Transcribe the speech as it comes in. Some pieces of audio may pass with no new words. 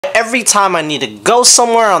every time I need to go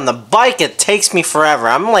somewhere on the bike, it takes me forever.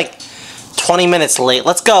 I'm like 20 minutes late.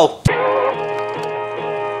 Let's go.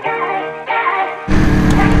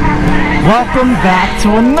 Welcome back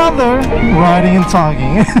to another riding and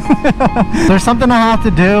talking. There's something I have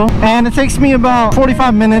to do, and it takes me about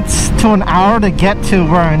 45 minutes to an hour to get to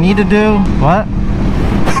where I need to do. What?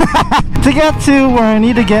 To get to where I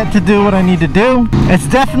need to get to do what I need to do. It's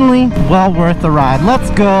definitely well worth the ride.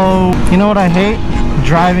 Let's go. You know what I hate?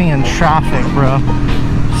 Driving in traffic, bro.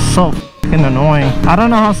 So fucking annoying. I don't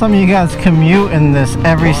know how some of you guys commute in this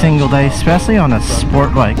every single day, especially on a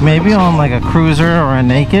sport bike. Maybe on like a cruiser or a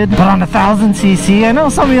naked, but on a 1000cc, I know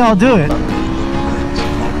some of y'all do it.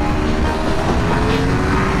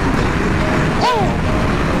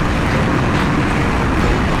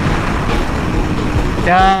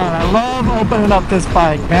 God, I love opening up this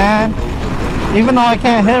bike, man. Even though I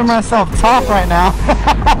can't hear myself talk right now.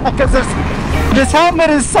 Because this helmet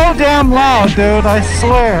is so damn loud, dude, I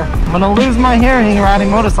swear. I'm gonna lose my hearing riding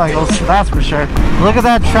motorcycles, that's for sure. Look at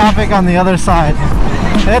that traffic on the other side.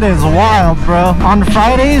 It is wild, bro. On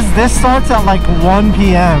Fridays, this starts at like 1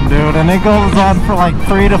 p.m., dude, and it goes on for like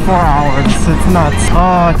 3 to 4 hours. It's nuts.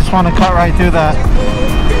 Oh, I just want to cut right through that.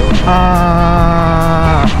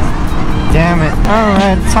 Damn it.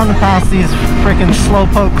 Alright, it's time to pass these freaking slow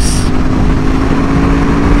pokes.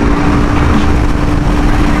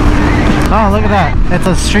 Oh, look at that. It's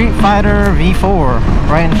a Street Fighter V4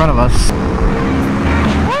 right in front of us.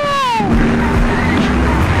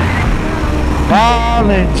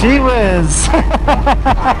 Golly gee whiz.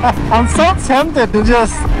 I'm so tempted to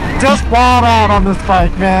just wild out on this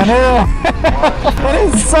bike, man.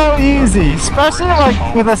 It is so easy, especially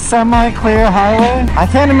like with a semi-clear highway. I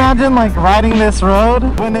can't imagine like riding this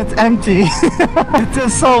road when it's empty. It's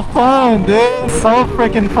just so fun, dude. So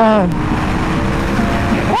freaking fun.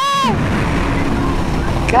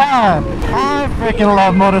 God, I freaking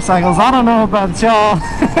love motorcycles. I don't know about y'all.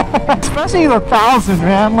 Especially the 1000,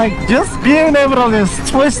 man. Like, just being able to just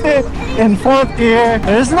twist it in 4th gear.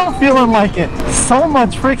 There's no feeling like it. So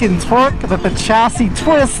much freaking torque that the chassis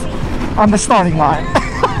twists on the starting line.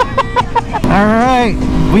 Alright,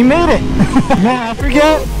 we made it. Man, I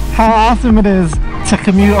forget how awesome it is to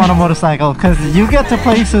commute on a motorcycle, because you get to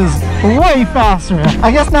places way faster. I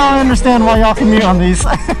guess now I understand why y'all commute on these.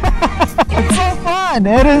 It's so fun.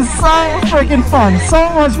 It is so freaking fun. So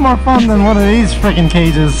much more fun than one of these freaking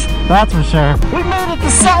cages. That's for sure. We made it to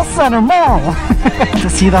South Center Mall to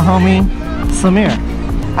see the homie Samir.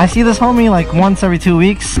 I see this homie like once every 2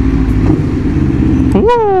 weeks.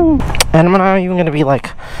 Woo! And I'm not even gonna be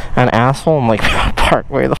like an asshole and like park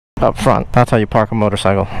way the f up front. That's how you park a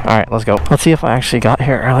motorcycle. Alright, let's go. Let's see if I actually got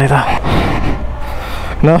here early though.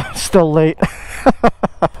 No, still late.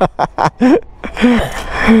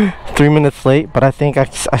 3 minutes late, but I think I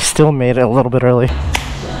still made it a little bit early.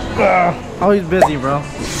 Always busy, bro.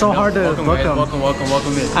 So hard to book them.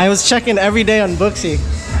 Welcome in. I was checking every day on Booksy.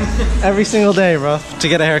 Every single day, bro, to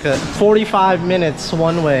get a haircut. 45 minutes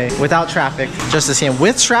one way without traffic just to see him.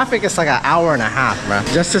 With traffic, it's like an hour and a half, bro.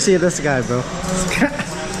 Just to see this guy, bro.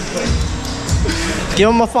 Give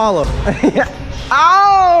him a follow.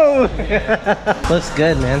 Oh! Looks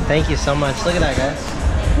good, man. Thank you so much. Look at that, guys.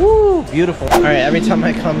 Woo, beautiful. All right, every time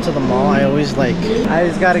I come to the mall, I always gotta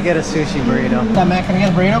get a sushi burrito. That man, can I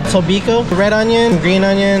get a burrito? Tobiko, red onion, green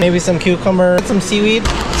onion, maybe some cucumber, some seaweed.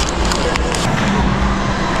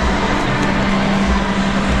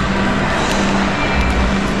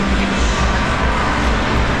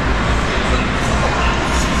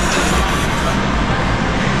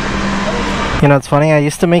 You know, it's funny, I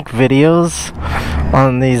used to make videos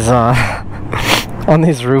on these on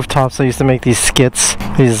these rooftops. I used to make these skits,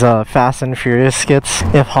 these Fast and Furious skits,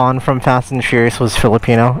 if Han from Fast and Furious was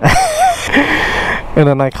Filipino. And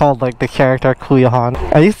then I called like the character Kuya Han.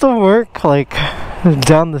 I used to work like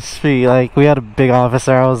down the street. Like, we had a big office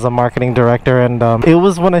there. I was a marketing director, and it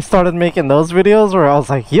was when I started making those videos where I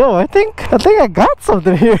was like, yo, I think I got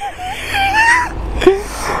something here.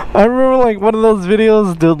 I remember like one of those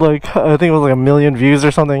videos did like, I think it was like 1 million views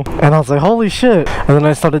or something, and I was like, holy shit. And then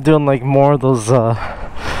I started doing like more of those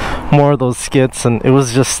skits, and it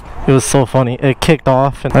was so funny. It kicked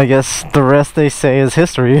off, and I guess the rest, they say, is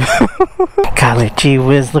history. Golly gee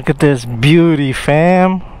whiz, look at this beauty,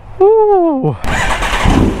 fam. Woo.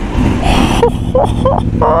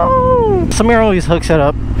 Samir always hooks it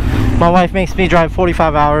up. My wife makes me drive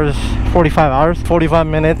 45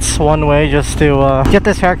 minutes one way just to get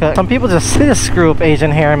this haircut. Some people just screw up Asian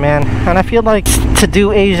hair, man. And I feel like to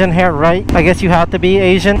do Asian hair right, I guess you have to be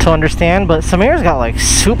Asian to understand. But Samir's got like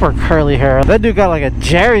super curly hair. That dude got like a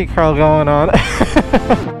Jerry curl going on.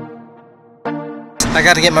 I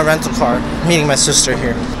gotta get my rental car. I'm meeting my sister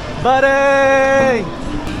here. Buddy!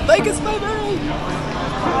 Vegas, baby!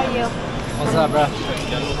 How are you? What's up, bro?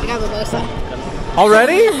 I got mimosa.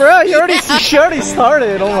 Already? Bro, you already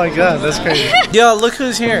started. Oh my god, that's crazy. Yo, look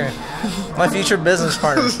who's here. My future business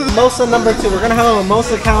partner. Mimosa number 2. We're gonna have a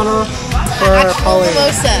mimosa counter for Pauline.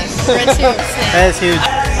 Mimosa. Red too. That is huge.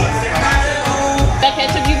 That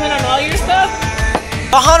ketchup you put on all your stuff?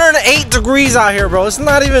 108 degrees out here, bro. It's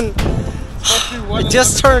not even. It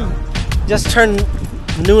just turned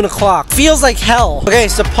noon o'clock. Feels like hell. Okay,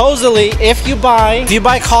 supposedly if you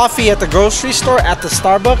buy coffee at the grocery store at the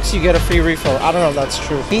Starbucks, you get a free refill. I don't know if that's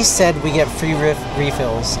true. He said we get free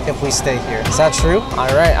refills if we stay here. Is that true? All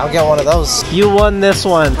right, I'll get one of those. You won this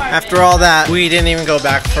one. After all that, we didn't even go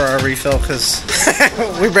back for our refill because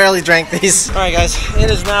we barely drank these. All right, guys, it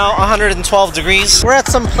is now 112 degrees. We're at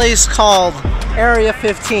some place called Area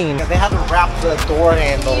 15. They haven't wrapped the door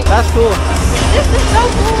handle. That's cool. This is so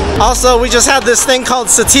cool. Also, we just had this thing called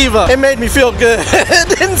sativa. It made me feel good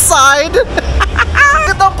inside. Look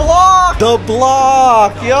at the block. The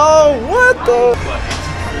block. Yo, what the?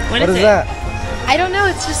 What is that? I don't know.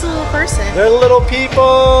 It's just a little person. They're little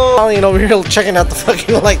people. Pauline over here checking out the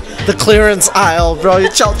fucking like the clearance aisle, bro. You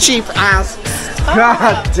cheap ass.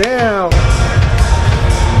 God damn.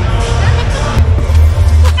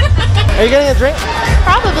 Are you getting a drink?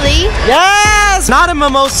 Probably. Yes! Not a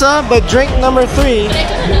mimosa, but drink number 3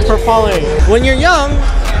 for Pauline. When you're young,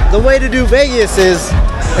 the way to do Vegas is,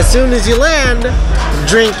 as soon as you land,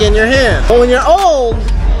 drink in your hand. But when you're old,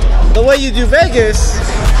 the way you do Vegas,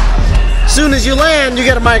 as soon as you land, you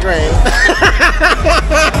get a migraine.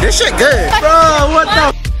 This shit good. Bro, what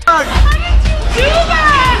the fuck? How did you do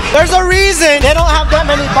that? There's a reason they don't have that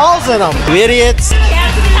many balls in them. You idiots. He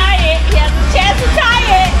has to tie it. He has a chance to tie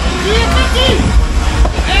it.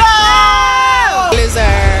 No!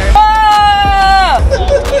 Loser.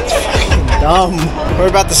 Dumb. We're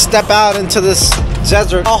about to step out into this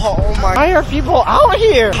desert. Oh my. Why are people out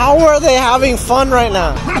here? How are they having fun right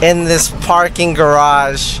now? In this parking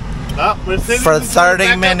garage for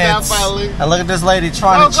 30 minutes. And look at this lady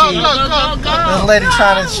trying to cheat. This lady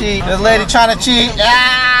trying to cheat. This lady trying to cheat.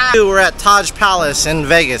 Ah! We're at Taj Palace in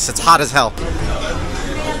Vegas. It's hot as hell.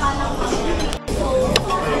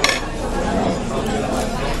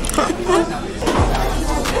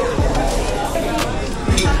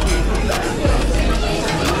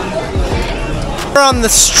 We're on the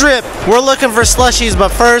strip. We're looking for slushies, but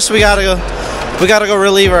first we gotta go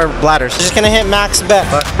relieve our bladders. Just gonna hit max bet.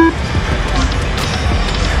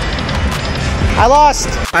 I lost.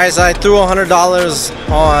 Alright, so I threw $100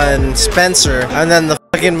 on Spencer, and then the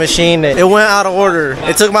fucking machine, it went out of order.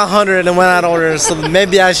 It took my 100 and went out of order, so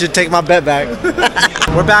maybe I should take my bet back.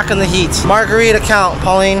 We're back in the heat. Margarita count,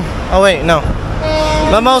 Pauline. Oh wait, no.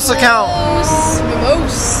 Mimosa count.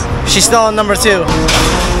 Mimosa. She's still on number 2.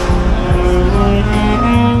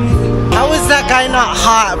 How is that guy not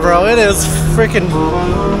hot, bro? It is freaking.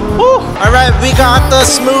 Woo. All right, we got the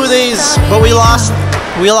smoothies, but we lost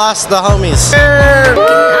the homies.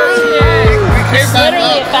 There's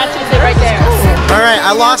literally a fat Tuesday right there. All right,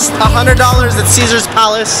 I lost $100 at Caesar's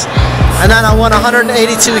Palace, and then I won 182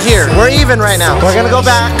 here. We're even right now. We're gonna go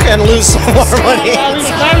back and lose some more money.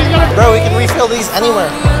 Bro, we can refill these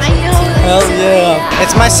anywhere. I know. Hell yeah.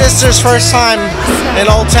 It's my sister's first time in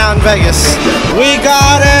Old Town Vegas. We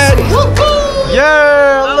got it!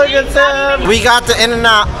 Yeah, look at them! We got the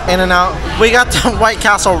In-N-Out. We got the White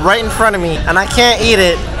Castle right in front of me, and I can't eat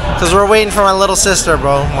it because we're waiting for my little sister,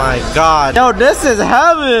 bro. My God. Yo, this is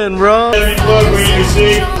heaven, bro.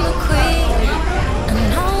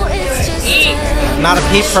 Not a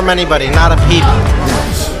peep from anybody, not a peep.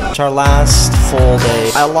 It's our last full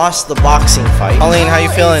day. I lost the boxing fight. Pauline, how you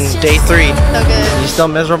feeling? Day 3. So good. You still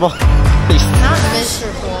miserable? Not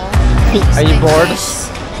miserable. Are you bored? No.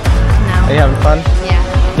 Are you having fun? Yeah.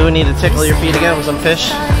 Do we need to tickle your feet again with some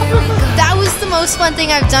fish? That was the most fun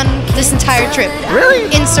thing I've done this entire trip.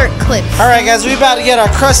 Really? Insert clip. Alright guys, we about to get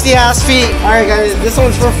our crusty ass feet. Alright guys, this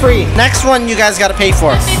one's for free. Next one you guys gotta pay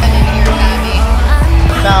for.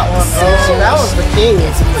 That one. Oh, that was the king.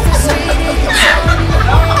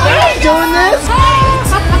 Doing this?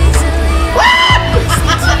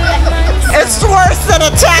 It's worse than a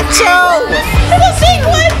tattoo! The big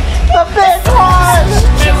one! The big one!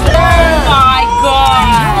 Oh my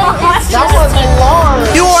god! That was long!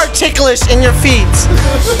 You are ticklish in your feet.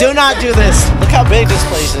 Do not do this. Look how big this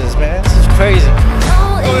place is, man. This is crazy.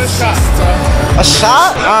 A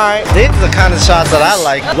shot? Alright. These are the kind of shots that I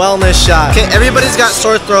like. Wellness shot. Okay, everybody's got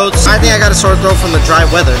sore throats. I think I got a sore throat from the dry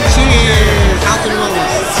weather. Cheers! Health and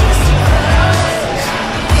wellness.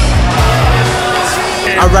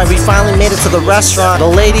 Alright, we finally made it to the restaurant. The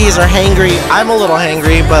ladies are hangry. I'm a little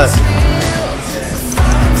hangry, but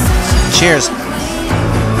cheers.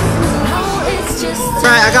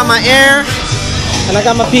 Alright, I got my air and I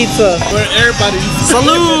got my pizza. Where everybody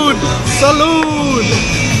Salud! Salud!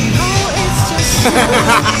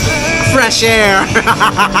 Fresh air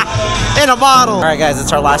in a bottle. Alright guys,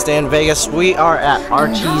 it's our last day in Vegas. We are at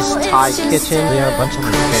Archie's Thai Kitchen. We have a bunch of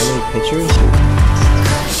family pictures.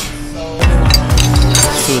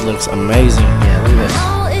 This food looks amazing. Yeah, look at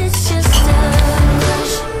this.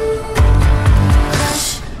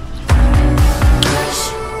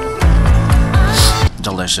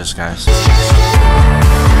 Delicious, guys.